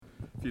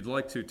If you'd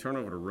like to, turn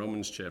over to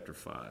Romans chapter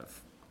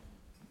 5.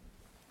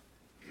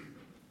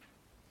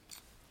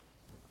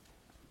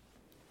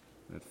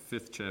 That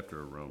fifth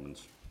chapter of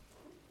Romans.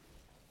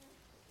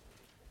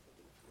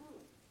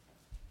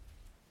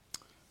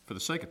 For the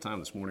sake of time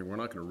this morning, we're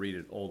not going to read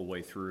it all the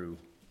way through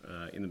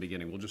in the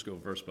beginning. We'll just go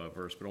verse by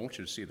verse, but I want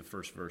you to see the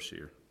first verse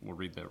here. We'll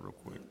read that real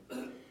quick.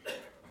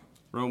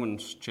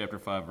 Romans chapter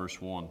 5, verse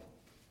 1.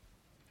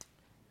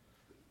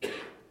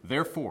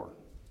 Therefore,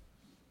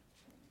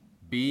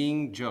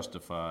 being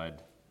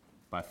justified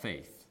by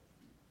faith,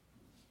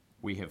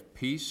 we have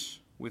peace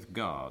with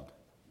God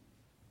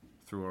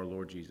through our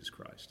Lord Jesus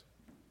Christ.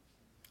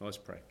 So let's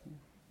pray.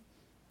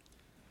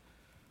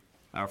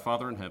 Our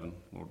Father in heaven,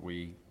 Lord,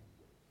 we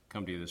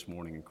come to you this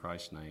morning in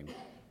Christ's name.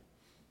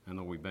 And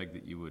Lord, we beg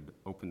that you would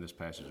open this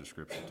passage of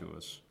Scripture to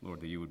us.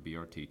 Lord, that you would be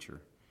our teacher.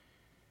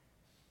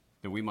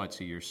 That we might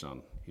see your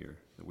Son here.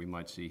 That we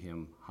might see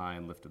him high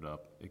and lifted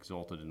up,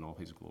 exalted in all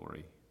his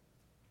glory.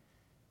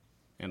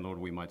 And Lord,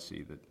 we might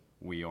see that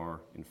we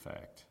are, in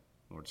fact,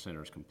 Lord,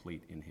 sinners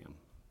complete in him,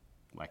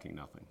 lacking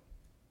nothing.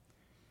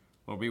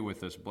 Lord, be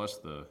with us. Bless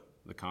the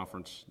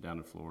conference down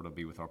in Florida.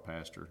 Be with our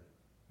pastor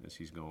as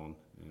he's gone.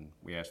 And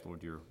we ask,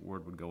 Lord, your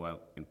word would go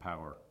out in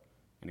power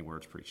anywhere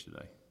it's preached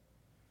today.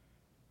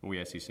 And we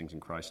ask these things in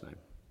Christ's name.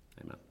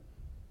 Amen.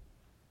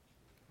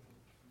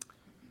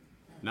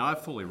 Now, I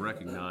fully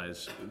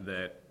recognize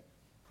that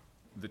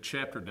the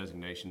chapter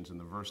designations and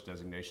the verse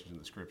designations in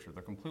the Scripture,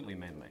 they're completely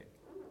man-made.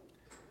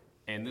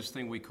 And this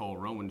thing we call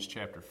Romans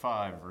chapter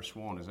 5, verse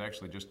 1, is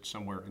actually just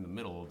somewhere in the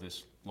middle of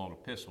this long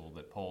epistle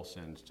that Paul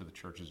sends to the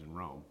churches in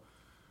Rome.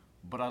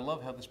 But I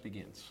love how this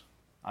begins.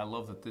 I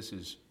love that this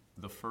is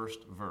the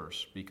first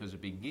verse because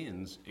it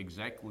begins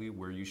exactly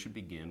where you should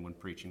begin when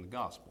preaching the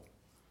gospel,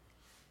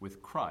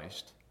 with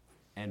Christ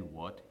and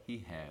what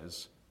he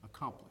has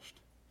accomplished.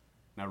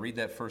 Now read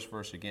that first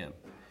verse again.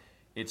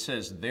 It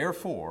says,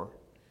 therefore,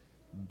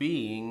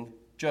 being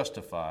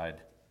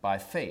justified by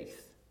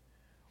faith,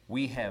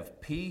 we have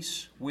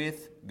peace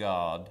with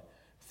God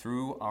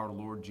through our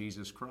Lord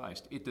Jesus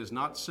Christ. It does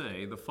not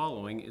say the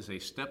following is a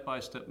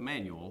step-by-step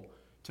manual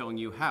telling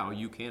you how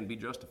you can be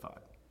justified.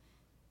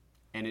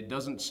 And it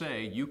doesn't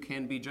say you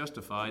can be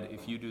justified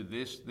if you do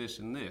this, this,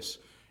 and this.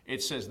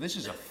 It says this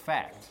is a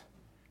fact,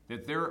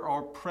 that there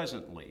are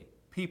presently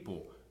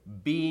people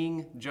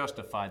being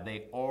justified.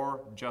 They are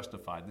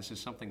justified. This is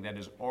something that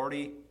has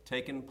already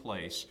taken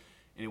place,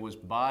 and it was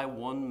by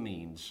one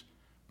means,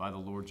 by the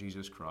Lord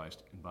Jesus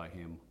Christ and by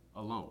him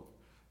alone.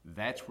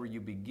 That's where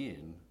you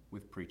begin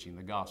with preaching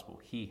the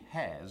gospel. He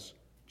has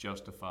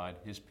justified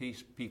his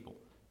people.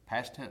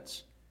 Past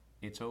tense,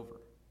 it's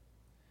over.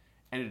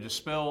 And to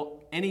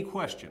dispel any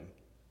question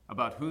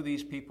about who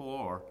these people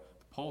are,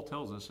 Paul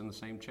tells us in the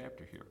same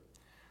chapter here.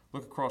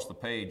 Look across the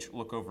page,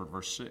 look over at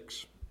verse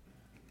 6.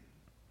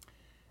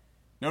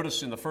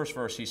 Notice in the first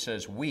verse he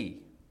says, we,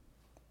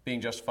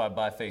 being justified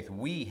by faith,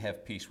 we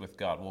have peace with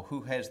God. Well,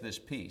 who has this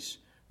peace?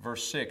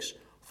 Verse 6,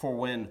 for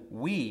when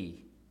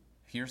we,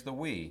 here's the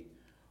we,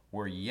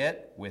 were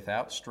yet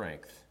without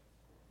strength,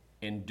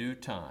 in due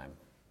time,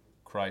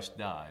 Christ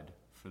died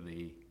for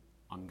the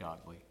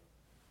ungodly.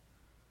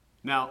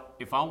 Now,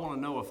 if I want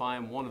to know if I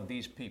am one of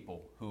these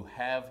people who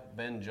have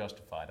been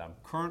justified, I'm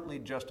currently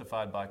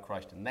justified by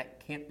Christ, and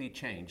that can't be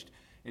changed,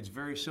 it's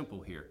very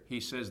simple here. He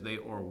says they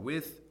are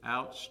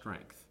without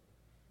strength,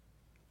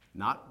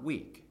 not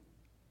weak.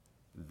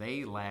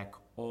 They lack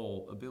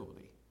all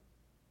ability.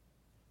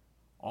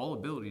 All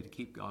ability to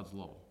keep God's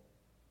law.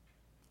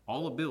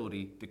 All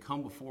ability to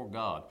come before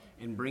God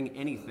and bring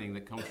anything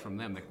that comes from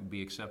them that would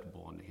be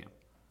acceptable unto him.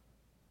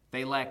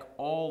 They lack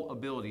all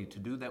ability to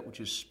do that which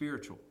is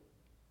spiritual,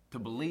 to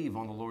believe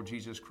on the Lord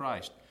Jesus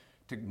Christ,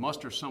 to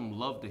muster some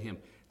love to him.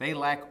 They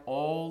lack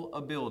all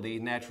ability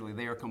naturally.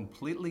 They are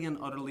completely and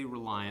utterly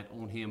reliant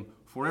on him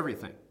for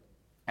everything,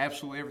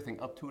 absolutely everything,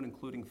 up to and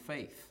including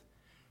faith,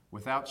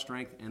 without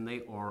strength, and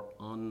they are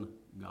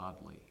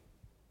ungodly.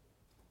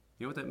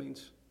 You know what that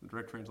means? The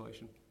direct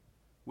translation?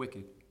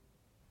 Wicked.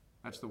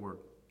 That's the word.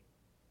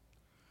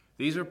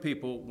 These are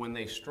people, when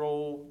they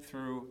stroll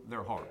through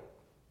their heart,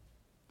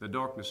 the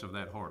darkness of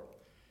that heart,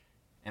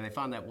 and they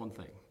find that one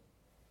thing.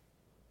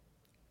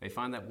 They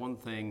find that one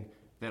thing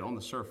that on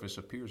the surface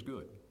appears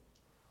good,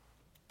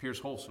 appears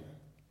wholesome.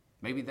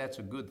 Maybe that's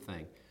a good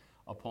thing.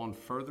 Upon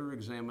further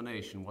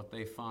examination, what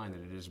they find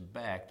that it is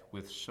backed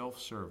with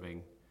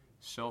self-serving,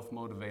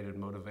 self-motivated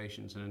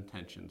motivations and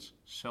intentions,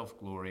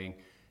 self-glorying.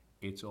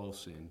 It's all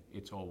sin.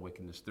 It's all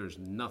wickedness. There's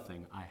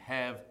nothing. I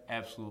have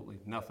absolutely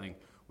nothing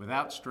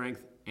without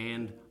strength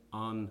and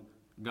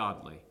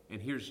ungodly.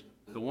 And here's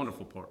the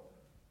wonderful part.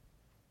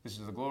 This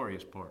is the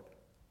glorious part.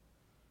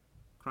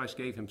 Christ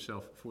gave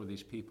himself for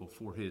these people,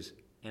 for his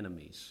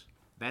enemies.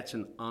 That's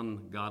an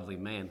ungodly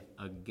man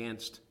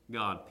against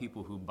God.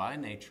 People who by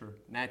nature,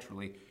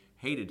 naturally,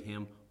 hated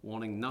him,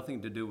 wanting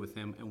nothing to do with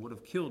him, and would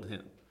have killed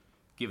him,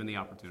 given the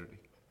opportunity.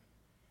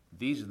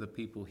 These are the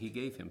people he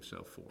gave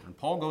himself for. And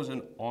Paul goes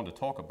on to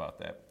talk about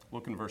that.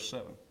 Look in verse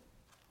 7.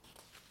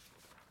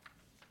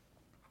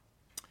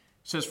 It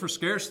says, for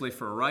scarcely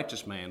for a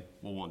righteous man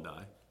will one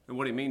die. And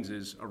what he means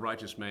is a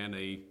righteous man,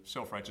 a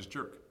self-righteous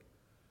jerk.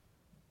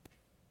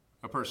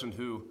 A person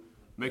who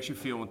makes you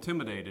feel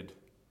intimidated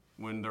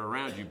when they're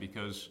around you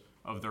because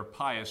of their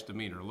pious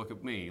demeanor. Look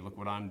at me, look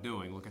what I'm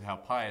doing, look at how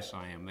pious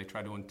I am. They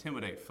try to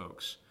intimidate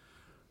folks.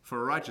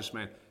 For a righteous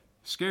man,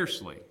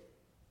 scarcely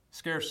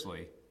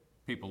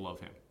people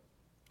love him.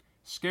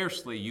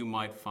 Scarcely you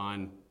might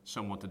find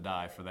someone to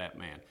die for that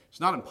man. It's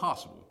not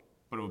impossible,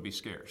 but it would be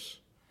scarce.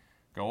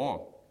 Go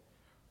on.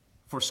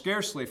 For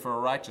scarcely for a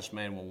righteous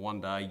man will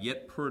one die,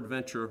 yet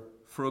peradventure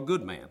for a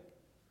good man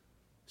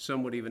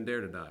some would even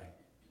dare to die.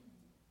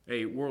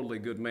 A worldly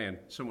good man,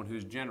 someone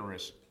who's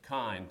generous,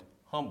 kind,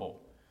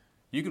 humble.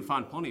 You can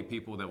find plenty of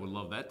people that would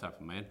love that type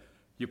of man.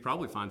 You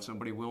probably find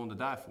somebody willing to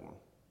die for him,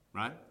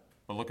 right?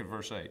 But look at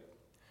verse 8.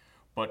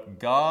 But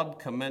God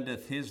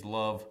commendeth his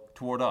love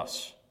toward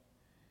us,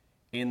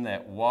 in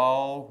that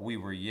while we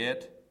were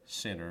yet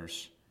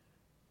sinners,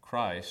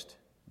 Christ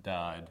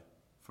died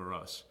for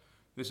us.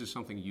 This is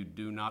something you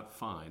do not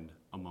find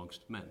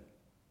amongst men.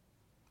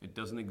 It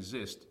doesn't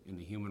exist in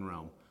the human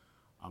realm.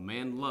 A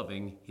man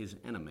loving his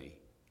enemy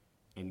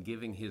and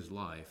giving his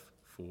life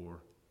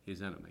for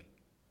his enemy.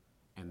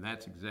 And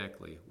that's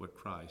exactly what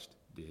Christ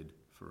did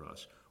for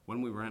us. When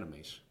we were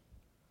enemies,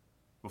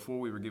 before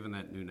we were given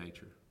that new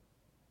nature,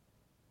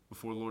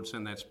 before the Lord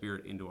sent that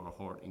Spirit into our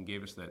heart and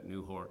gave us that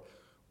new heart,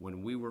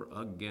 when we were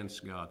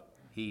against God,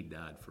 he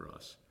died for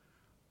us.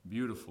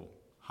 Beautiful,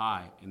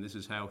 high, and this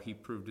is how he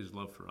proved his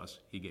love for us.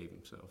 He gave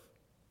himself.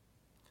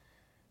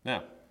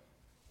 Now,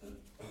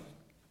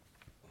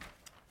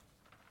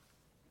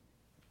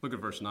 look at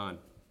verse 9.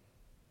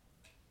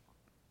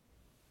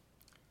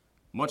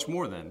 Much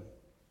more then,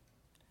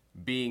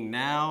 being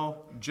now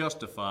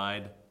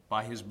justified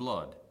by his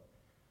blood,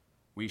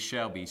 we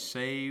shall be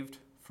saved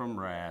from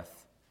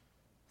wrath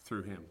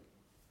through him.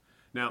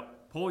 Now,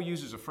 Paul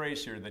uses a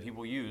phrase here that he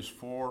will use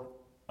 4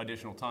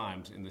 additional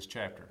times in this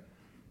chapter.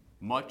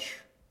 Much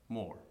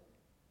more.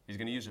 He's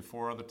going to use it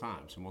 4 other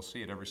times, and we'll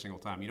see it every single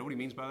time. You know what he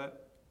means by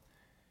that?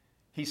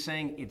 He's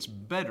saying it's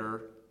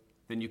better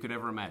than you could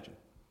ever imagine.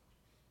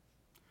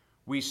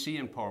 We see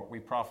in part, we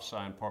prophesy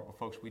in part, but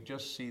folks, we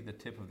just see the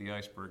tip of the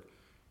iceberg.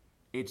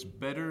 It's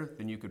better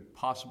than you could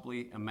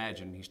possibly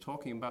imagine. He's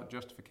talking about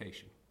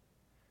justification.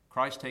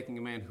 Christ taking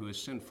a man who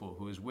is sinful,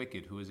 who is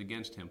wicked, who is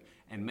against him,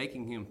 and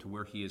making him to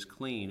where he is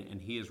clean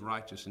and he is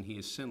righteous and he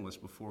is sinless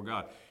before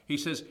God. He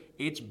says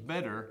it's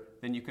better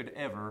than you could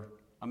ever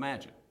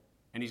imagine.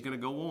 And he's going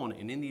to go on,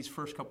 and in these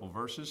first couple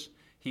verses,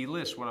 he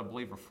lists what I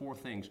believe are 4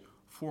 things,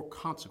 4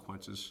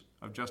 consequences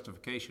of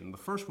justification. The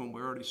first one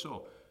we already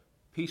saw,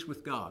 peace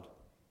with God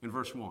in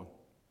verse 1.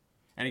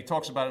 And he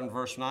talks about it in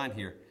verse 9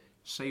 here,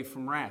 saved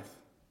from wrath.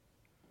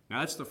 Now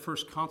that's the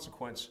first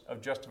consequence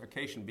of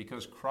justification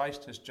because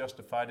Christ has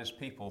justified his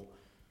people.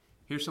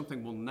 Here's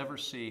something we'll never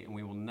see and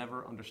we will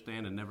never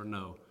understand and never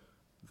know,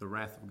 the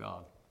wrath of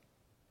God.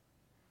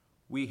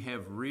 We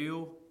have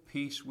real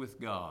peace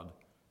with God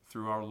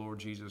through our Lord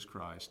Jesus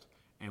Christ,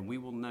 and we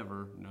will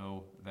never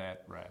know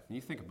that wrath. And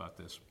you think about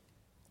this.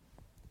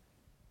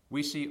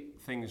 We see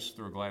things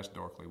through a glass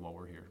darkly while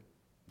we're here.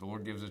 The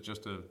Lord gives us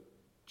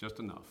just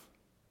enough.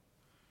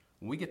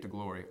 When we get to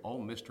glory,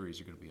 all mysteries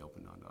are going to be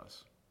opened unto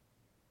us.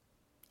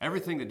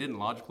 Everything that didn't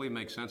logically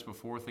make sense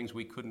before, things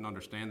we couldn't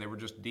understand, they were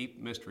just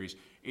deep mysteries.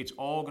 It's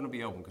all going to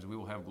be open because we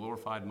will have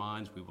glorified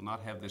minds. We will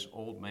not have this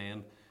old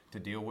man to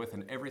deal with,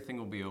 and everything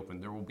will be open.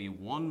 There will be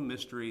one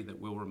mystery that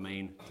will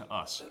remain to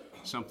us,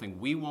 something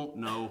we won't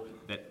know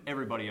that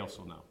everybody else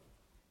will know.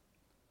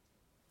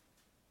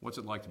 What's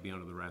it like to be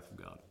under the wrath of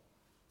God?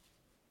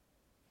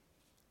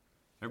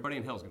 Everybody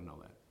in hell is going to know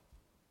that.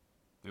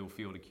 They will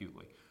feel it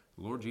acutely.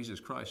 The Lord Jesus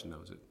Christ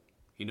knows it.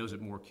 He knows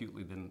it more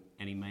acutely than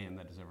any man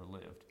that has ever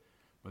lived.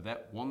 But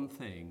that one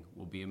thing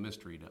will be a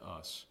mystery to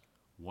us.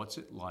 What's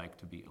it like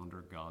to be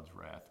under God's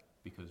wrath?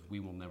 Because we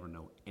will never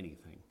know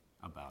anything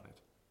about it.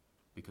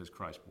 Because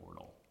Christ bore it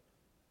all.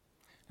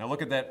 Now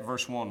look at that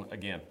verse 1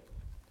 again.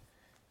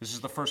 This is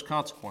the first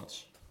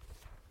consequence.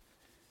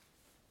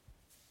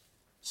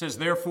 It says,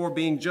 therefore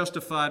being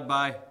justified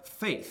by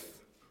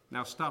faith.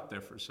 Now stop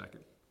there for a second.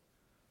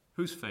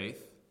 Whose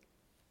faith?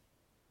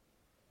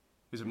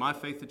 Is it my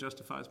faith that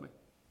justifies me?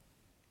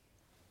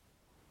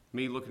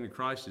 Me looking at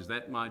Christ, is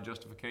that my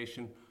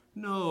justification?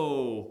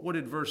 No. What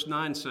did verse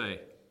 9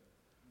 say?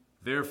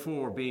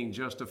 Therefore, being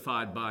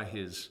justified by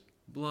his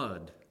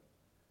blood,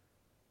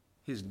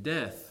 his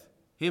death,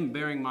 him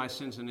bearing my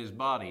sins in his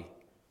body,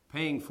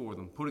 paying for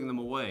them, putting them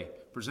away,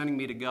 presenting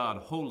me to God,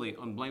 holy,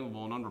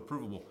 unblameable, and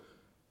unreprovable.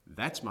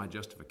 That's my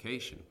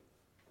justification.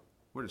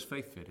 Where does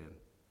faith fit in?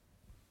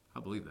 I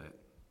believe that.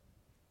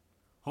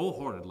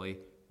 Wholeheartedly,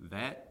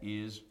 that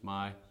is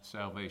my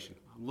salvation.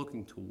 I'm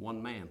looking to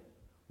one man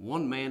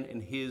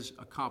and his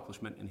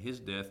accomplishment and his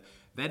death.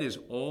 That is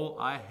all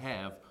I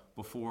have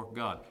before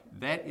God.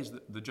 That is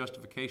the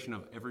justification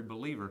of every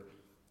believer.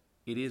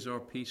 It is our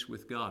peace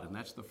with God, and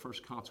that's the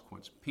first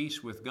consequence.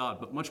 Peace with God,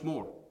 but much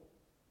more.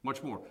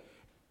 Much more.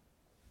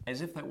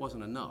 As if that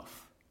wasn't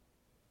enough,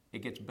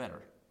 it gets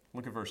better.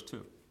 Look at verse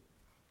 2.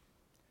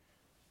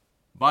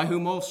 By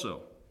whom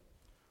also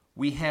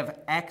We have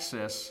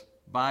access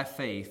by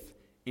faith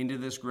into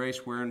this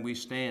grace wherein we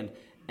stand,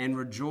 and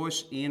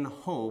rejoice in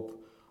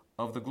hope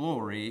of the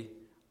glory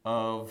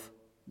of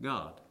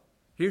God.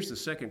 Here's the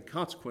second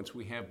consequence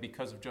we have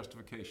because of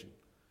justification.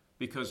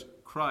 Because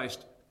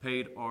Christ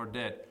paid our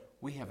debt,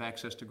 we have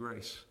access to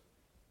grace.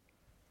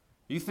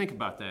 You think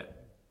about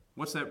that.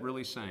 What's that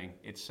really saying?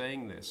 It's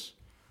saying this: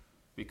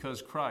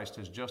 because Christ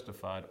has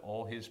justified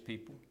all his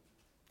people,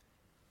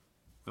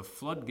 the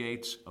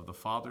floodgates of the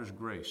Father's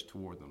grace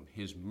toward them,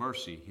 his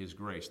mercy, his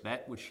grace,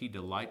 that which he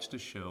delights to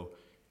show,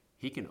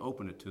 he can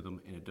open it to them,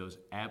 and it does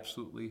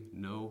absolutely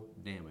no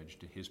damage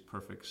to his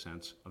perfect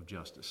sense of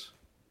justice.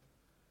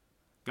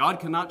 God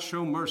cannot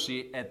show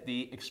mercy at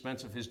the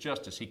expense of his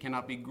justice. He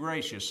cannot be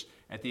gracious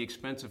at the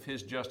expense of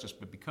his justice.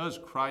 But because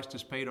Christ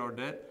has paid our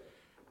debt,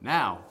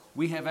 now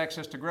we have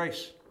access to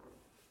grace.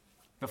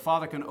 The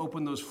Father can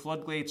open those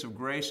floodgates of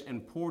grace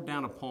and pour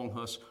down upon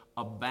us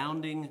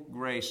abounding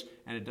grace,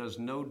 and it does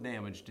no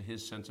damage to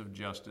his sense of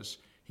justice.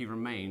 He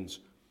remains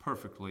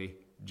perfectly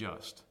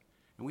just.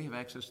 And we have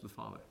access to the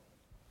Father.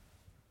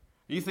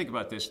 You think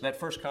about this. That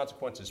first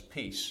consequence is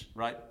peace,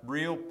 right?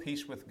 Real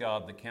peace with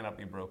God that cannot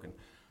be broken.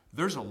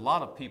 There's a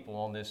lot of people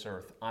on this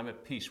earth I'm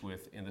at peace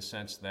with in the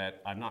sense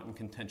that I'm not in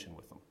contention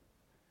with them.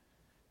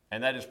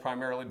 And that is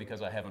primarily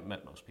because I haven't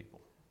met most people.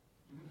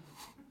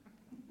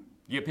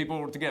 You get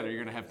people together,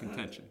 you're going to have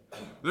contention.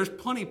 There's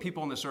plenty of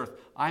people on this earth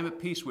I'm at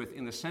peace with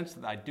in the sense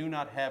that I do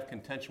not have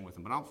contention with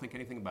them, but I don't think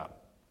anything about it.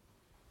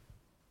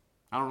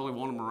 I don't really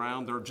want them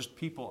around. They're just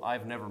people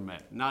I've never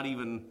met, not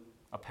even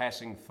a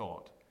passing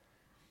thought.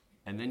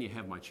 And then you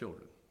have my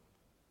children.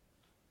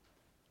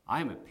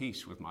 I am at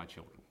peace with my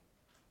children.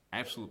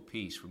 Absolute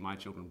peace with my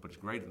children, but it's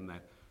greater than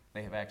that.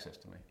 They have access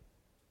to me.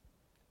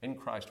 In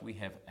Christ, we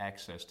have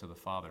access to the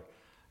Father.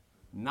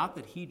 Not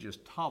that he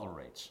just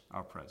tolerates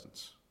our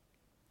presence.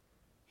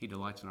 He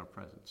delights in our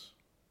presence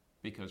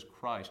because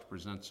Christ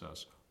presents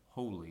us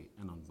holy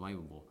and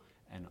unblameable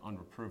and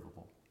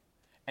unreprovable.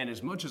 And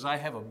as much as I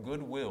have a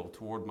good will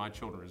toward my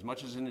children, as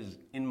much as it is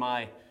in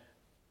my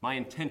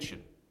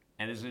intention,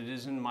 and as it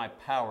is in my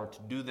power to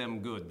do them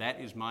good, that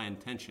is my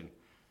intention.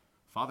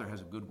 Father has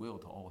a good will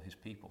to all his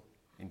people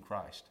in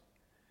Christ.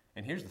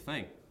 And here's the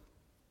thing.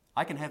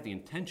 I can have the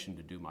intention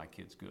to do my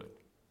kids good.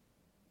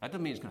 That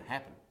doesn't mean it's going to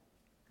happen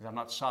because I'm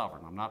not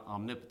sovereign. I'm not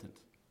omnipotent.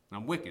 And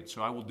I'm wicked,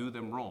 so I will do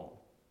them wrong.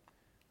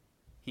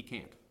 He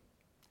can't.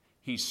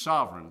 He's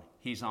sovereign.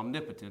 He's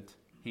omnipotent.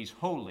 He's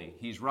holy.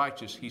 He's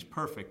righteous. He's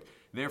perfect.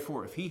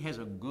 Therefore, if he has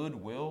a good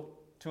will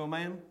to a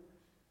man,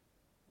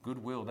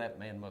 good will that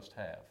man must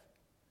have.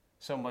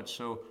 So much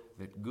so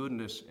that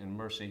goodness and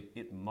mercy,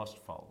 it must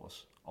follow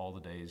us all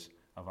the days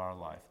of our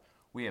life.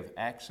 We have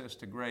access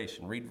to grace.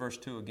 And read verse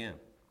 2 again.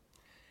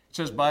 It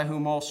says, by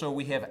whom also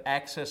we have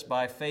access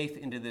by faith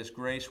into this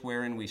grace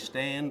wherein we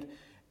stand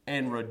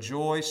and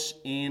rejoice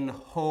in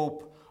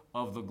hope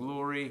of the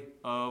glory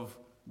of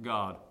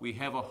God. We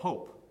have a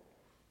hope,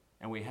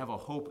 and we have a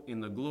hope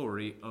in the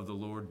glory of the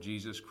Lord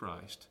Jesus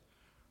Christ.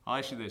 I'll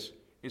ask you this.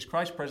 Is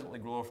Christ presently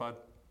glorified?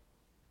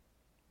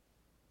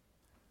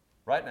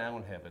 Right now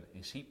in heaven,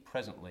 is he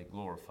presently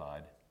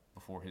glorified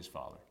before his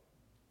Father?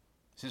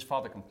 Is his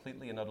Father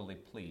completely and utterly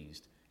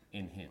pleased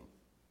in him?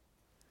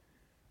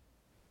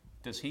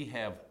 Does he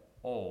have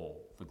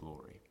all the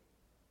glory?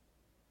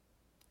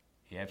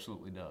 He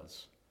absolutely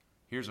does.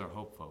 Here's our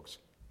hope, folks.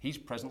 He's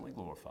presently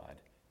glorified.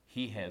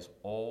 He has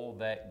all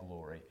that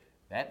glory.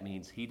 That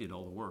means he did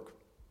all the work.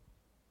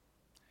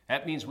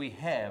 That means we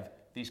have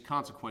these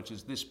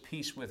consequences, this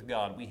peace with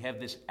God. We have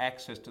this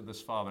access to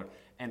this Father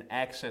and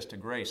access to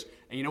grace.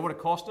 And you know what it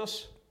cost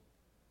us?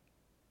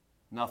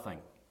 Nothing.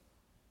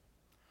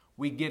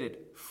 We get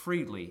it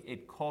freely.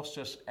 It costs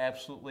us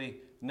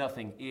absolutely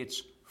nothing.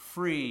 It's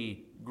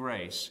free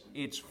grace.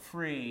 It's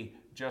free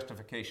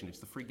justification. It's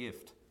the free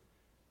gift.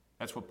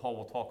 That's what Paul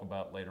will talk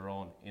about later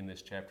on in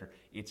this chapter.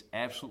 It's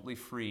absolutely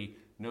free,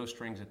 no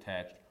strings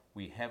attached.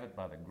 We have it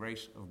by the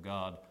grace of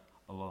God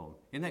alone.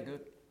 Isn't that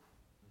good?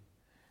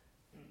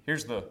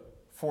 Here's the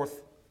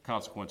fourth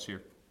consequence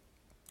here.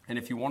 And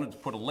if you wanted to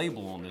put a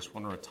label on this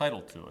one or a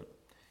title to it,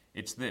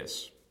 it's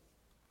this.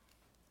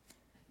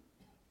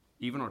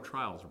 Even our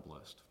trials are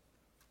blessed.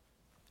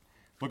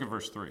 Look at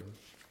verse 3.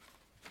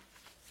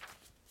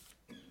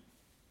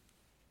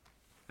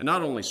 And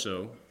not only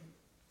so,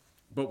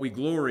 but we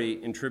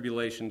glory in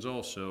tribulations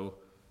also,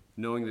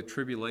 knowing that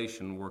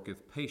tribulation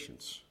worketh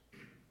patience,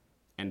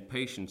 and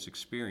patience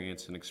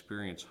experience, and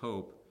experience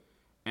hope,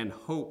 and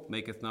hope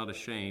maketh not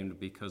ashamed,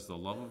 because the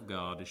love of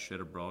God is shed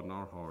abroad in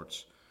our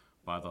hearts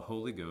by the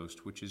Holy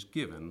Ghost, which is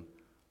given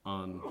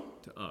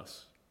unto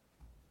us.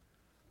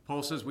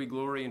 Paul says we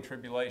glory in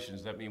tribulations.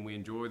 Does that mean we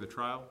enjoy the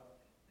trial?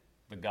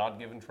 The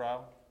God-given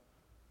trial?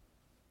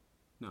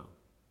 No.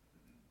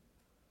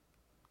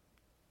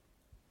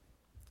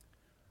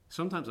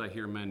 Sometimes I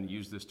hear men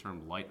use this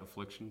term light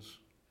afflictions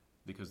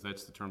because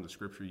that's the term the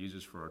Scripture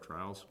uses for our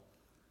trials.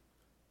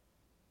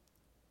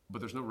 But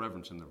there's no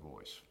reverence in their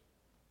voice.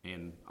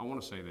 And I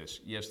want to say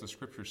this. Yes, the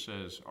Scripture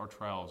says our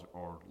trials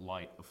are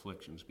light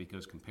afflictions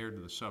because compared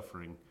to the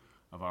suffering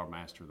of our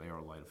Master. They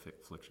are light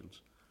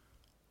afflictions.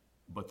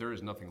 But there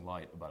is nothing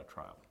light about a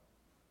trial.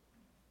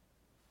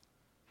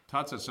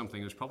 Todd said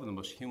something that's probably the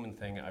most human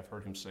thing I've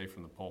heard him say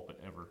from the pulpit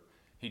ever.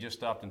 He just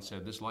stopped and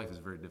said, this life is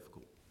very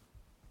difficult.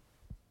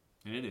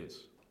 And it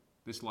is.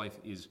 This life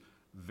is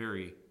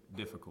very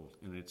difficult,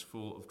 and it's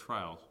full of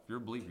trials. If you're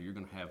a believer, you're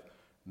going to have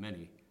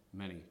many,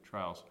 many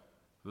trials.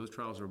 Those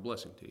trials are a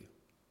blessing to you.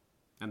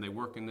 And they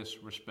work in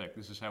this respect.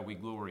 This is how we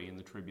glory in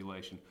the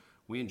tribulation.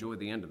 We enjoy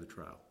the end of the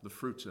trial, the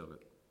fruits of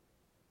it.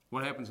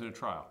 What happens in a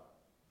trial?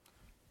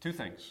 Two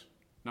things.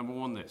 Number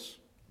one, this.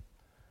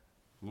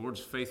 The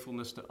Lord's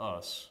faithfulness to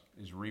us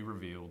is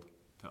re-revealed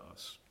to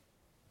us.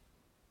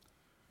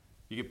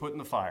 You get put in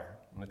the fire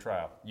in the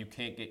trial. You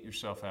can't get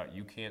yourself out.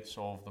 You can't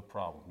solve the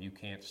problem. You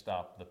can't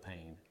stop the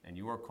pain. And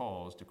you are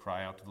caused to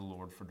cry out to the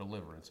Lord for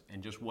deliverance.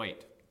 And just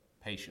wait.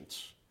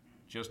 Patience.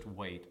 Just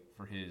wait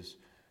for His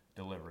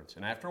deliverance.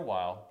 And after a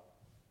while,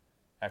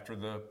 after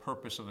the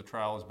purpose of the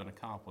trial has been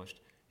accomplished,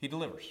 He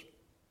delivers.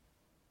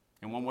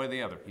 In one way or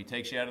the other. He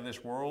takes you out of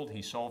this world.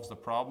 He solves the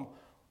problem.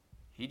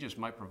 He just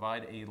might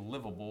provide a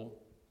livable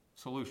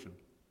solution.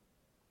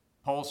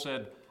 Paul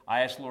said,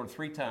 I asked the Lord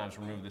 3 times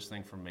to remove this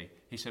thing from me.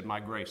 He said, my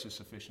grace is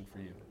sufficient for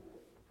you.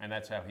 And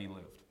that's how he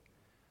lived.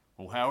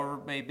 Well, however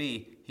it may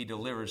be, he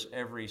delivers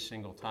every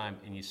single time.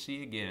 And you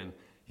see again,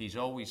 he's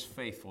always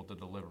faithful to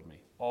deliver me.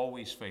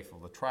 Always faithful.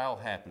 The trial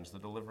happens. The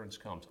deliverance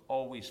comes.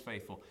 Always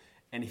faithful.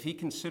 And if he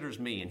considers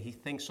me and he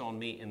thinks on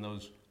me in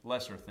those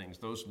lesser things,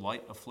 those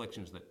light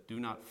afflictions that do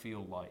not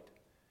feel light,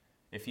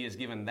 if he has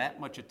given that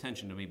much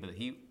attention to me, but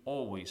he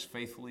always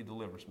faithfully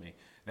delivers me,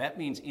 that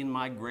means in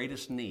my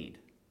greatest need,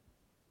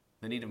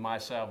 the need of my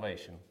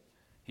salvation,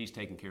 he's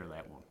taken care of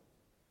that one.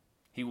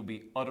 He will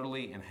be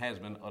utterly and has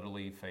been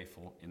utterly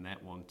faithful in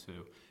that one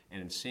too.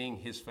 And in seeing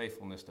his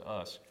faithfulness to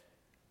us,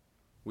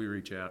 we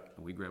reach out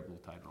and we grab a little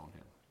tighter on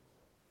him.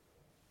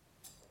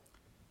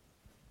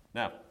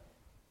 Now,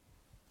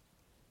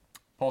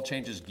 Paul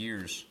changes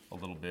gears a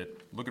little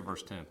bit. Look at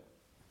verse 10.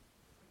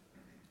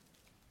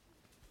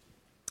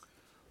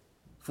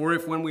 For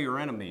if when we were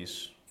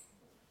enemies,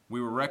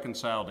 we were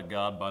reconciled to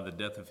God by the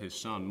death of his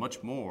Son,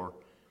 much more,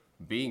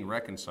 being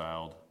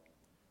reconciled,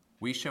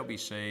 we shall be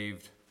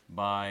saved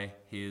by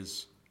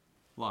his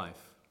life.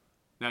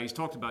 Now, he's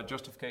talked about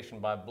justification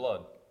by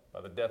blood,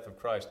 by the death of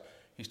Christ.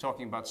 He's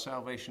talking about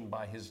salvation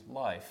by his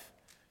life.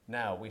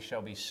 Now, we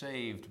shall be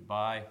saved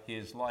by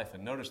his life.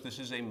 And notice this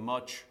is a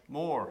much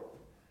more.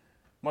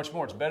 Much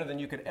more. It's better than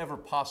you could ever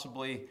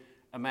possibly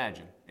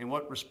imagine. In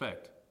what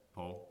respect,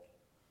 Paul?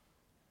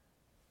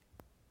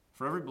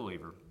 For every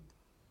believer,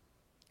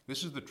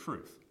 this is the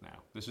truth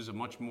now. This is a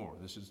much more.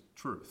 This is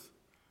truth.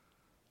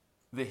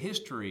 The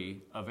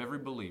history of every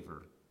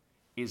believer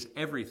is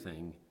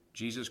everything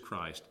Jesus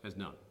Christ has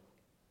done.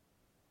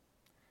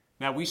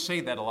 Now, we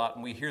say that a lot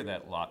and we hear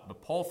that a lot,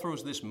 but Paul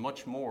throws this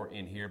much more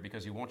in here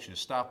because he wants you to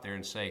stop there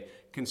and say,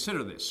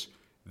 consider this.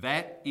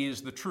 That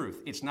is the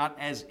truth. It's not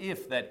as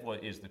if that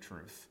is the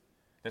truth,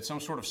 that some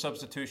sort of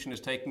substitution is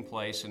taking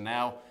place and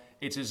now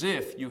it's as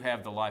if you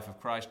have the life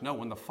of Christ. No,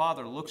 when the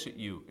Father looks at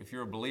you, if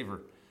you're a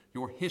believer,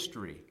 your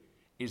history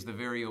is the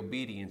very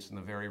obedience and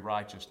the very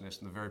righteousness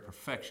and the very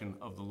perfection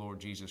of the Lord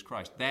Jesus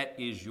Christ. That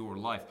is your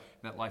life.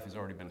 That life has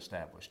already been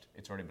established.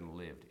 It's already been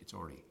lived. It's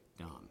already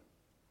done.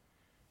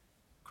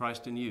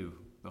 Christ in you,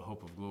 the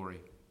hope of glory,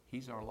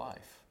 he's our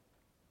life.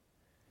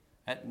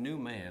 That new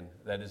man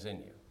that is in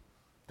you,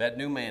 that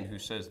new man who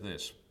says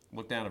this,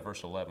 look down at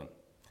verse 11. It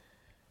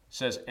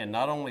says, and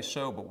not only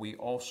so, but we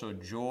also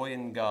joy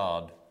in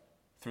God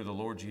through the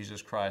Lord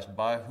Jesus Christ,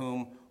 by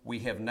whom we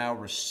have now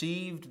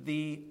received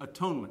the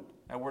atonement.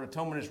 That word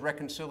atonement is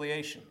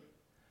reconciliation.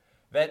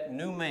 That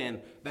new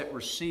man that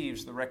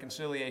receives the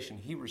reconciliation,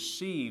 he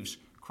receives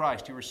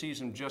Christ. He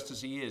receives him just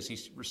as he is. He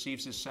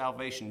receives his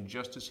salvation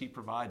just as he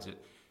provides it.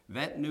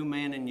 That new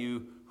man in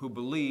you who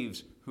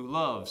believes, who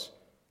loves,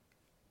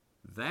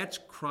 that's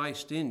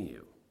Christ in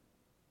you.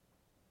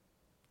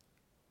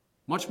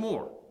 Much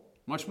more.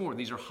 Much more.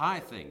 These are high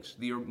things.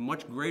 They are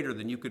much greater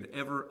than you could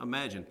ever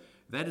imagine.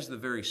 That is the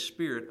very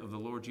Spirit of the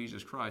Lord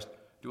Jesus Christ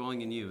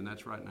dwelling in you, and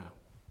that's right now.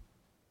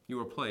 You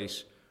are a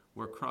place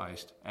where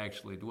Christ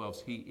actually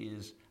dwells. He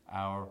is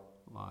our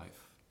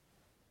life.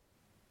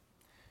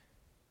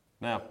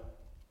 Now,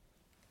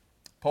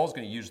 Paul's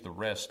going to use the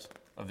rest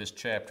of this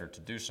chapter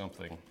to do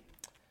something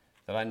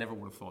that I never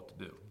would have thought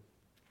to do.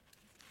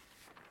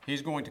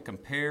 He's going to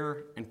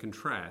compare and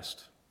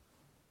contrast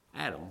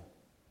Adam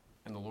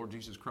and the Lord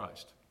Jesus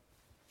Christ.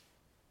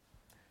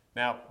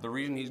 Now, the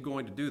reason he's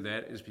going to do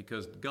that is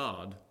because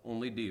God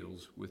only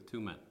deals with two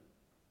men.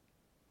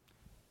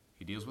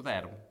 He deals with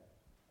Adam,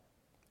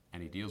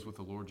 and he deals with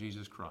the Lord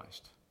Jesus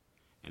Christ.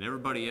 And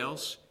everybody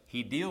else,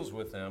 he deals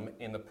with them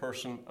in the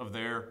person of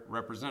their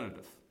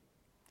representative.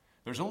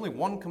 There's only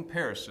one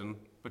comparison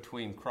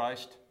between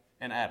Christ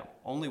and Adam.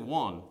 Only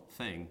one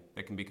thing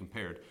that can be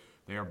compared.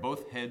 They are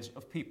both heads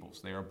of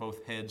peoples. They are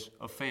both heads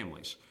of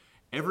families.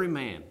 Every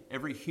man,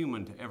 every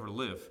human to ever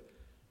live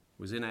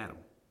was in Adam.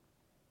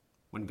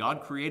 When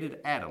God created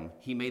Adam,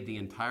 he made the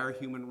entire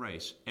human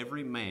race,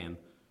 every man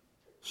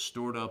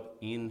stored up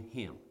in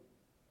him.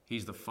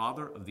 He's the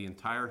father of the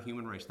entire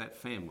human race, that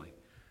family.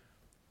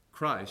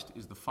 Christ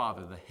is the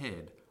father, the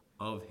head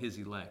of his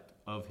elect,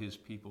 of his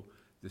people,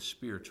 the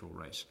spiritual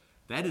race.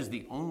 That is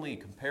the only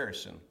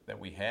comparison that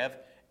we have.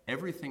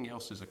 Everything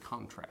else is a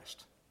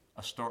contrast,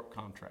 a stark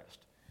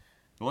contrast.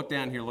 Look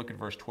down here, look at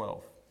verse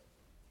 12.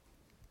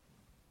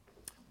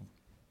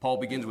 Paul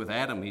begins with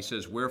Adam. He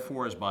says,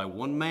 wherefore as by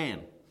one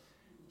man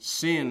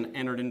sin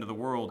entered into the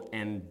world,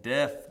 and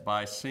death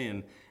by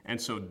sin,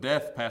 and so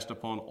death passed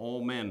upon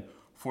all men,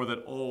 for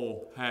that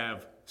all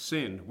have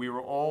sinned. We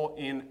were all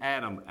in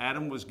Adam.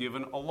 Adam was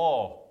given a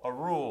law, a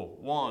rule.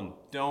 One,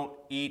 don't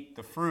eat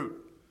the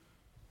fruit.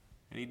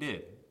 And he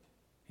did.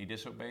 He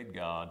disobeyed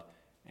God,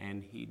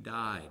 and he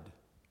died.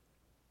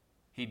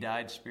 He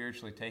died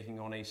spiritually, taking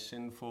on a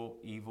sinful,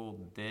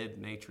 evil, dead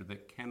nature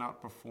that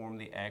cannot perform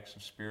the acts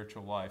of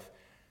spiritual life.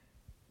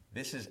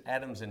 This is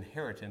Adam's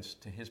inheritance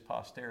to his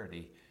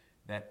posterity,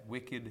 that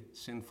wicked,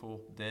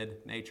 sinful, dead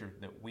nature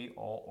that we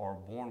all are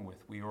born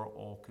with, we are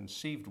all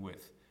conceived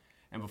with.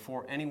 And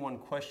before anyone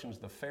questions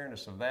the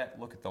fairness of that,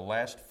 look at the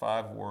last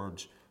 5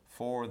 words,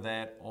 for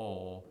that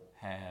all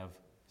have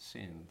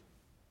sinned.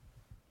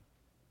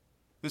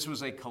 This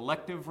was a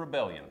collective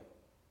rebellion.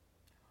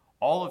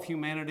 All of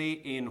humanity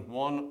in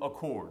one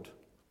accord,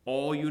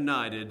 all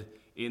united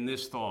in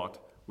this thought,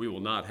 we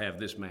will not have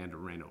this man to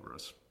reign over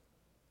us.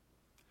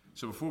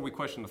 So before we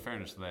question the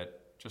fairness of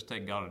that, just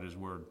take God at his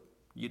word.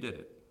 You did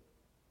it.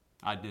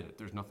 I did it.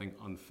 There's nothing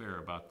unfair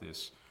about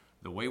this.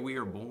 The way we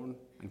are born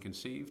and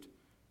conceived,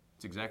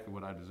 it's exactly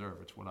what I deserve.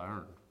 It's what I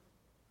earned.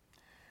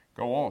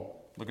 Go on.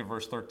 Look at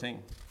verse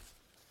 13.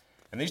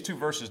 And these 2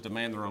 verses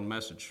demand their own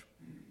message.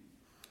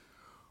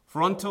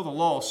 For until the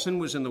law, sin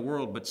was in the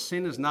world, but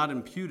sin is not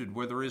imputed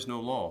where there is no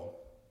law.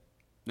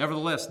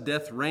 Nevertheless,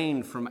 death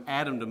reigned from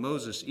Adam to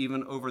Moses,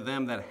 even over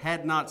them that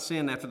had not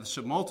sinned after the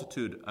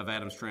similitude of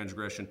Adam's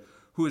transgression,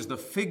 who is the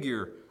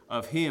figure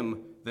of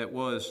him that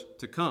was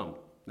to come.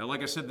 Now,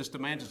 like I said, this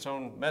demands its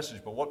own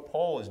message, but what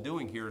Paul is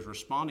doing here is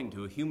responding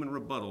to a human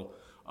rebuttal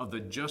of the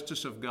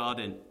justice of God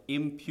and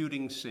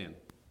imputing sin.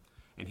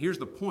 And here's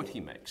the point he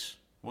makes.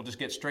 We'll just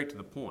get straight to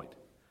the point.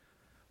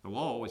 The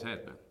law always has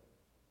been.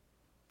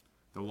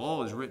 The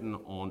law is written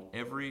on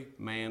every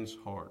man's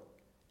heart.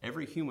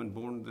 Every human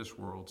born into this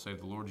world, save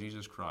the Lord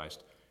Jesus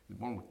Christ, is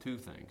born with 2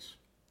 things: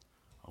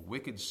 a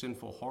wicked,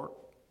 sinful heart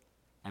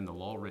and the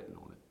law written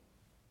on it.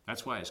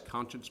 That's why his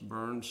conscience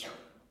burns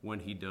when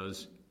he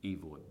does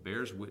evil. It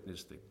bears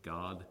witness that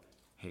God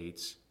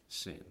hates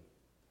sin.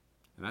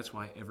 And that's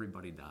why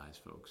everybody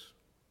dies, folks.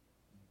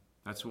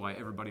 That's why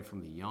everybody from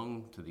the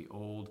young to the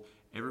old,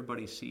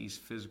 everybody sees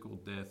physical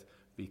death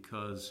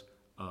because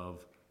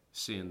of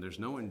sin. There's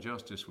no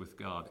injustice with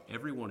God.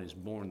 Everyone is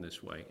born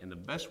this way. And the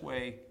best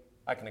way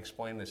I can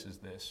explain this is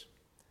this.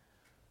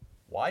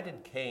 Why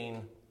did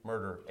Cain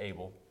murder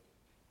Abel?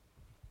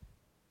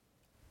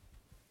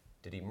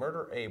 Did he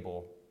murder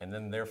Abel and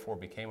then therefore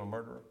became a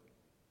murderer?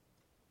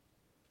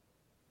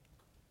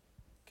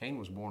 Cain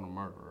was born a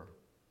murderer,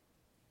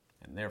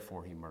 and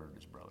therefore he murdered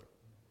his brother.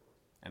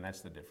 And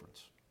that's the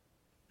difference.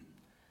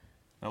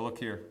 Now look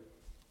here,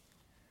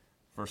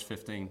 verse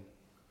 15.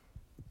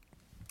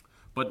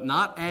 But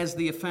not as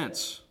the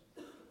offense,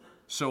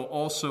 so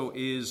also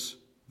is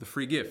the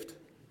free gift.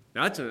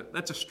 Now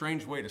that's a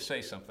strange way to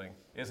say something,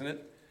 isn't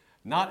it?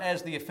 Not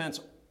as the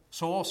offense,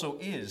 so also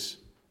is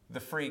the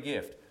free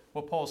gift.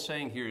 What Paul's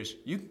saying here is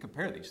you can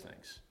compare these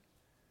things,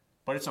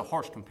 but it's a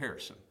harsh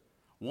comparison.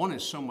 One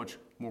is so much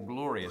more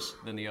glorious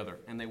than the other,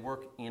 and they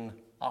work in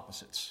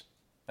opposites.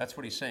 That's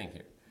what he's saying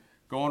here.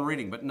 Go on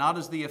reading. But not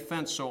as the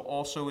offense, so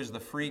also is the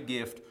free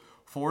gift.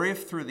 For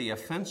if through the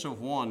offense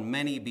of one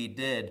many be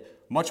dead,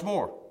 much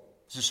more,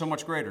 this is so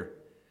much greater,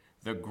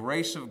 the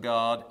grace of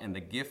God and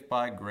the gift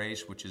by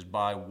grace, which is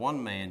by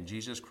one man,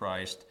 Jesus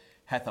Christ,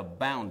 hath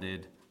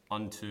abounded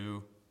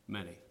unto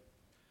many.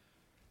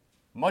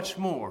 Much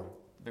more,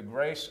 the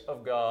grace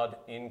of God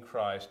in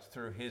Christ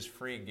through his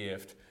free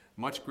gift,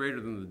 much greater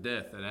than the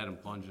death that Adam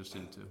plunged us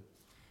into.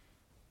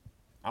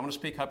 I'm going to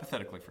speak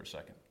hypothetically for a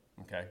second,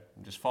 okay?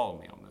 And just follow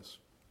me on this.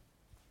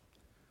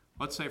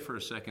 Let's say for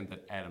a second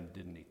that Adam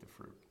didn't eat the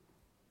fruit.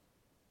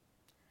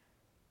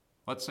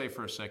 Let's say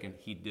for a second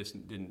he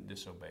didn't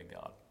disobey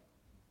God.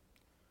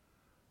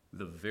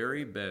 The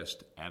very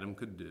best Adam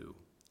could do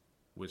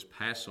was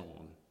pass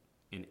on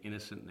an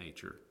innocent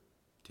nature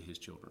to his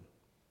children.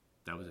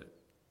 That was it.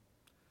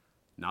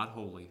 Not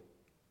holy,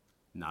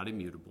 not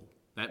immutable.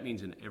 That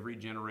means in every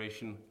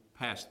generation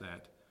past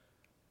that,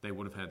 they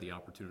would have had the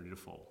opportunity to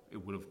fall. It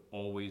would have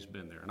always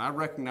been there. And I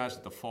recognize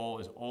that the fall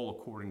is all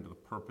according to the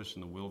purpose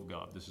and the will of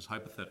God. This is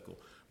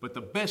hypothetical. But the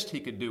best he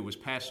could do was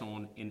pass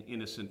on an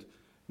innocent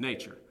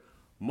nature.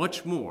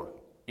 Much more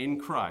in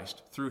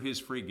Christ, through his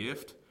free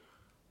gift,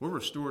 we're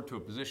restored to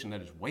a position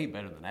that is way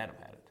better than Adam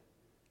had it.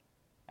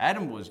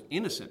 Adam was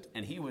innocent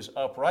and he was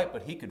upright,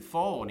 but he could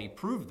fall, and he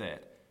proved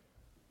that.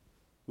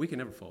 We can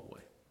never fall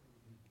away.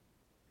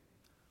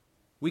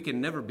 We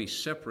can never be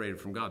separated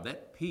from God.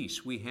 That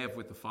peace we have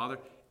with the Father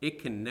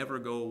It can never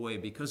go away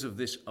because of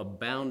this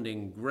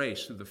abounding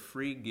grace through the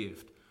free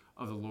gift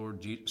of the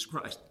Lord Jesus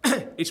Christ.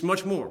 It's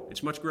much more.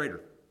 It's much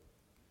greater.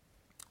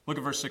 Look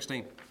at verse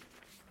 16.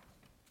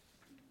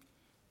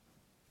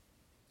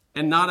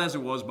 And not as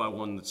it was by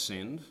one that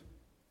sinned,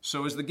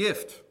 so is the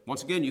gift.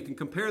 Once again, you can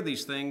compare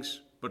these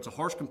things, but it's a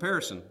harsh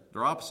comparison.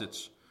 They're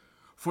opposites.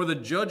 For the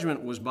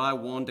judgment was by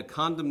one to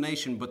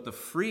condemnation, but the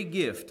free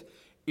gift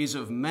is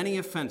of many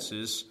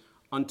offenses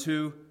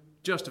unto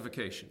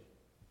justification.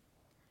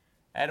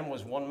 Adam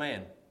was one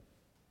man.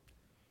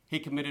 He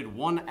committed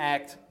one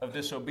act of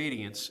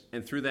disobedience,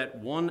 and through that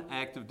one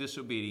act of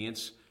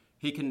disobedience,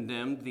 he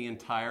condemned the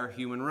entire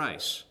human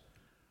race.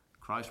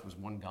 Christ was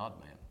one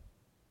God-man.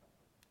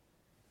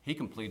 He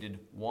completed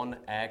one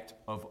act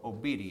of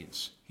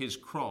obedience, his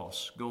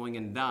cross, going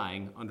and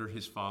dying under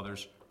his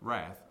Father's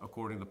wrath,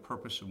 according to the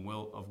purpose and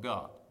will of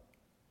God.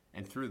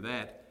 And through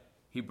that,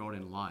 he brought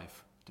in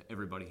life to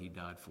everybody he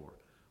died for.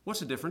 What's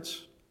the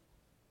difference?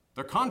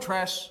 Their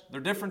contrasts, their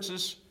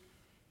differences.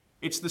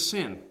 It's the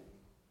sin.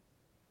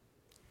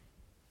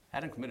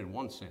 Adam committed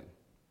one sin,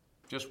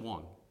 just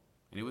one,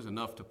 and it was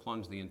enough to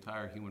plunge the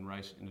entire human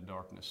race into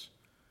darkness.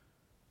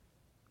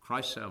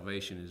 Christ's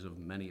salvation is of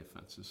many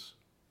offenses.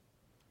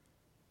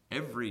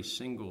 Every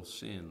single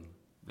sin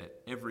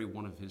that every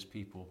one of his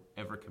people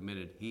ever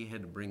committed, he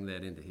had to bring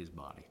that into his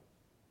body.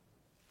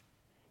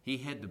 He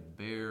had to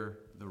bear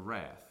the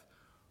wrath,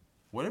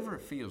 whatever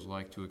it feels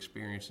like to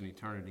experience an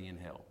eternity in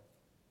hell.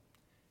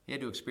 He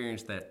had to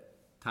experience that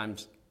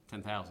times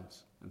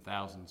 10,000s and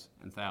thousands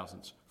and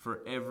thousands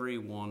for every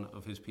one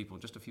of his people,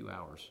 just a few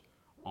hours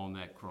on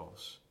that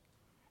cross.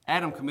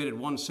 Adam committed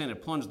one sin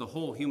and plunged the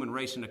whole human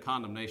race into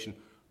condemnation.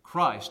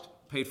 Christ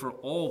paid for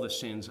all the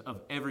sins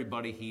of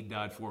everybody he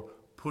died for,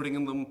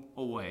 putting them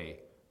away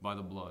by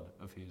the blood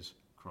of his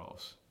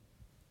cross.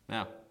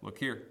 Now, look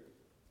here.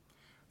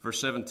 Verse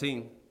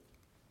 17.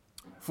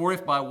 For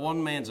if by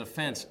one man's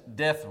offense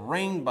death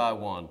reigned by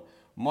one,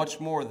 much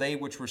more they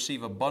which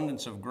receive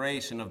abundance of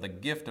grace and of the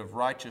gift of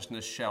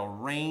righteousness shall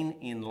reign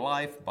in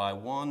life by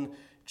one,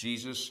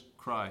 Jesus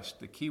Christ.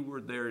 The key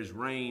word there is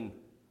reign.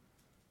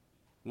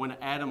 When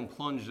Adam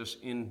plunged us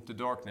into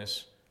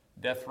darkness,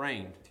 death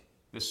reigned.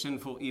 The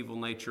sinful, evil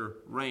nature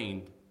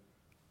reigned.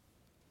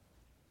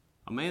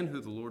 A man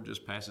who the Lord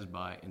just passes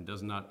by and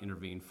does not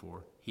intervene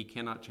for, he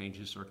cannot change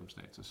his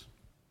circumstances.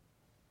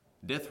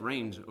 Death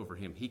reigns over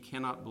him. He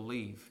cannot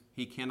believe.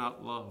 He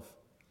cannot love.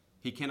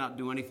 He cannot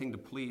do anything to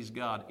please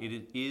God.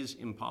 It is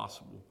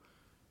impossible.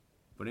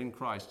 But in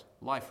Christ,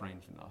 life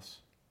reigns in us.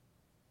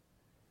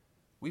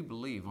 We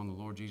believe on the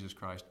Lord Jesus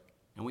Christ,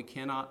 and we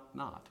cannot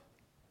not.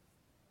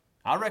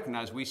 I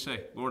recognize we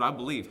say, Lord, I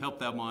believe, help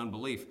thou my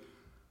unbelief.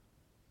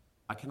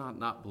 I cannot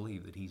not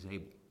believe that he's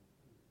able.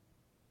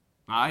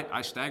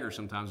 I stagger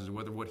sometimes as to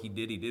whether what he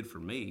did for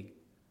me.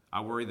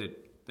 I worry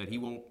that he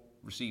won't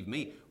receive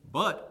me.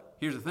 But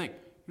here's the thing.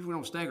 Here's what I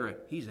don't stagger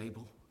at. He's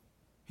able.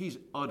 He's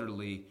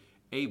utterly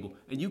able.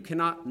 And you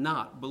cannot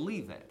not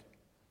believe that.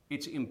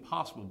 It's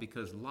impossible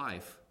because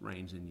life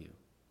reigns in you.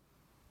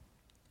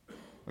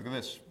 Look at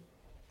this.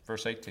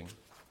 Verse 18.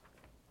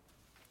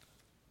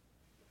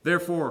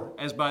 Therefore,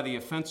 as by the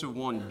offense of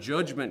one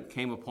judgment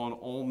came upon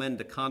all men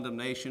to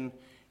condemnation,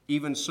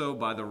 even so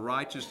by the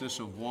righteousness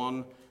of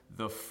one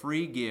the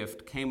free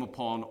gift came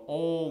upon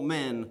all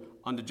men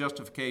unto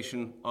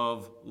justification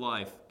of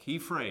life. Key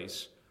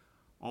phrase,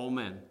 all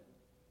men,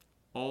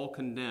 all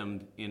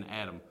condemned in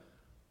Adam.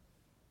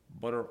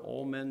 But are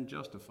all men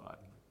justified?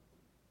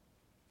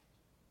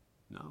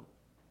 No.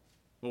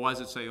 Well, why does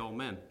it say all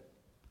men?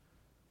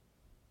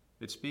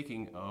 It's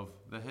speaking of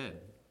the head.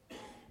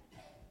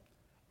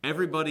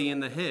 Everybody in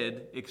the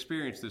head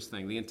experienced this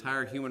thing. The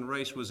entire human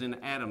race was in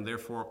Adam.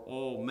 Therefore,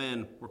 all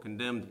men were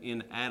condemned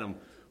in Adam.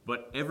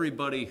 But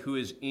everybody who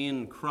is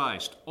in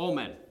Christ, all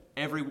men,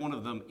 every one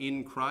of them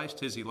in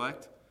Christ, his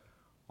elect,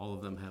 all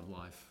of them have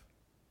life.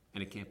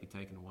 And it can't be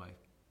taken away.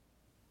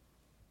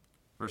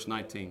 Verse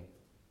 19.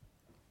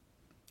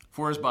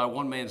 For as by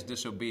one man's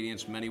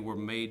disobedience many were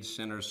made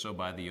sinners, so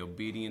by the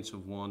obedience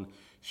of one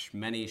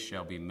many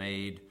shall be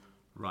made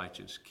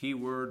righteous. Key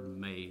word,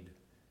 made.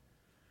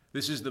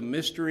 This is the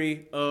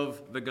mystery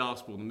of the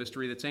gospel, the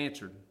mystery that's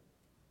answered.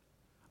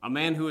 A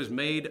man who is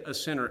made a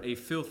sinner, a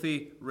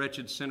filthy,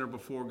 wretched sinner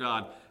before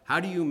God. How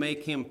do you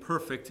make him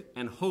perfect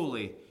and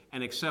holy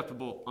and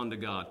acceptable unto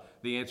God?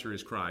 The answer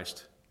is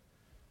Christ.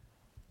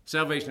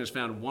 Salvation is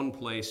found one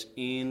place,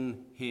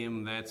 in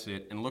him, that's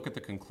it. And look at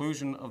the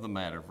conclusion of the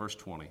matter, verse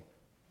 20.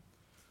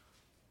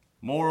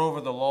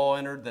 Moreover, the law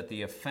entered that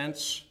the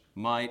offense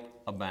might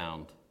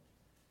abound.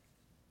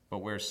 But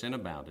where sin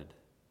abounded,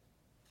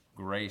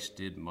 grace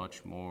did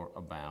much more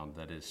abound.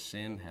 That is,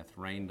 sin hath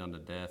reigned unto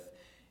death,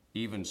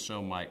 even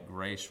so might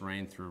grace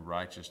reign through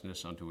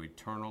righteousness unto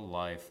eternal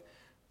life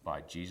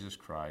by Jesus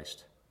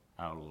Christ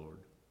our Lord.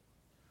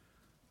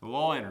 The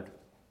law entered.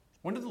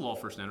 When did the law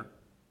first enter?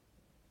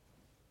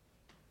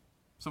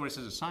 Somebody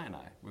says it's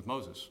Sinai with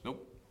Moses.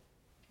 Nope.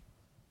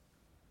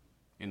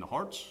 In the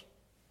hearts?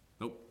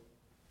 Nope.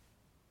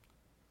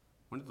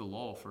 When did the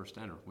law first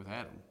enter? With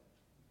Adam.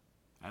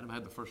 Adam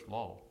had the first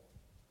law.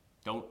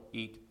 Don't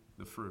eat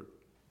the fruit.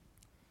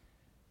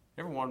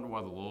 Ever wonder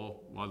why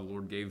the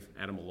Lord gave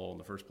Adam a law in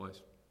the first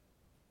place?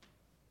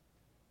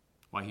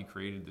 Why he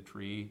created the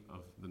tree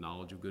of the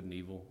knowledge of good and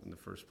evil in the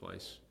first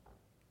place?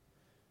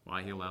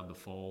 Why he allowed the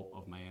fall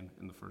of man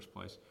in the first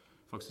place?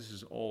 Folks, this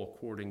is all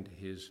according to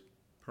his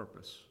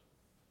purpose.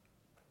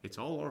 It's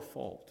all our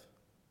fault.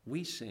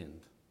 We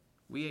sinned.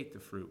 We ate the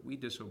fruit. We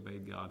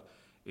disobeyed God.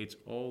 It's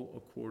all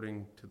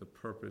according to the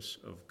purpose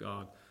of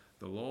God.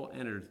 The law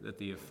entered that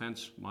the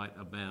offense might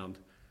abound,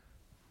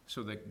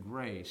 so that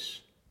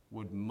grace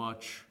would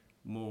much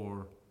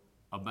more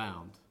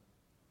abound.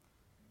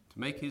 To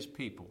make his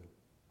people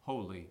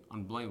holy,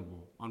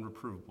 unblameable,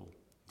 unreprovable,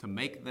 to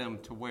make them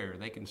to where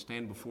they can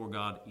stand before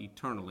God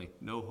eternally,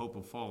 no hope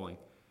of falling,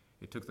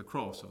 it took the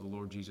cross of the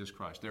Lord Jesus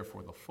Christ.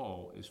 Therefore, the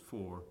fall is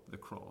for the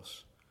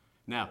cross.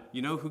 Now,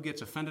 you know who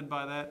gets offended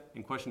by that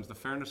and questions the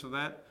fairness of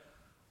that?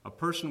 A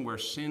person where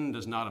sin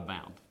does not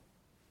abound.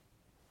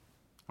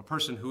 A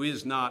person who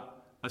is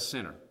not a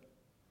sinner.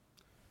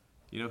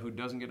 You know who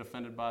doesn't get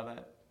offended by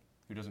that?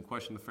 Who doesn't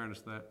question the fairness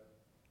of that?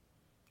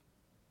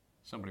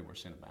 Somebody where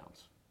sin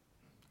abounds.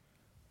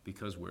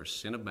 Because where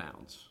sin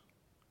abounds,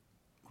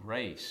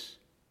 grace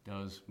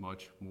does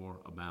much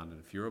more abound.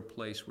 And if you're a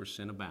place where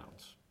sin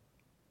abounds,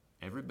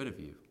 every bit of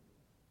you,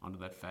 under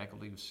that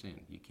faculty of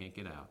sin, you can't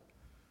get out,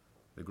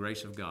 the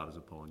grace of God is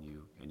upon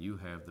you, and you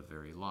have the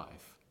very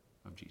life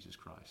of Jesus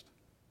Christ.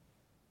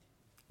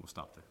 We'll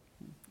stop there.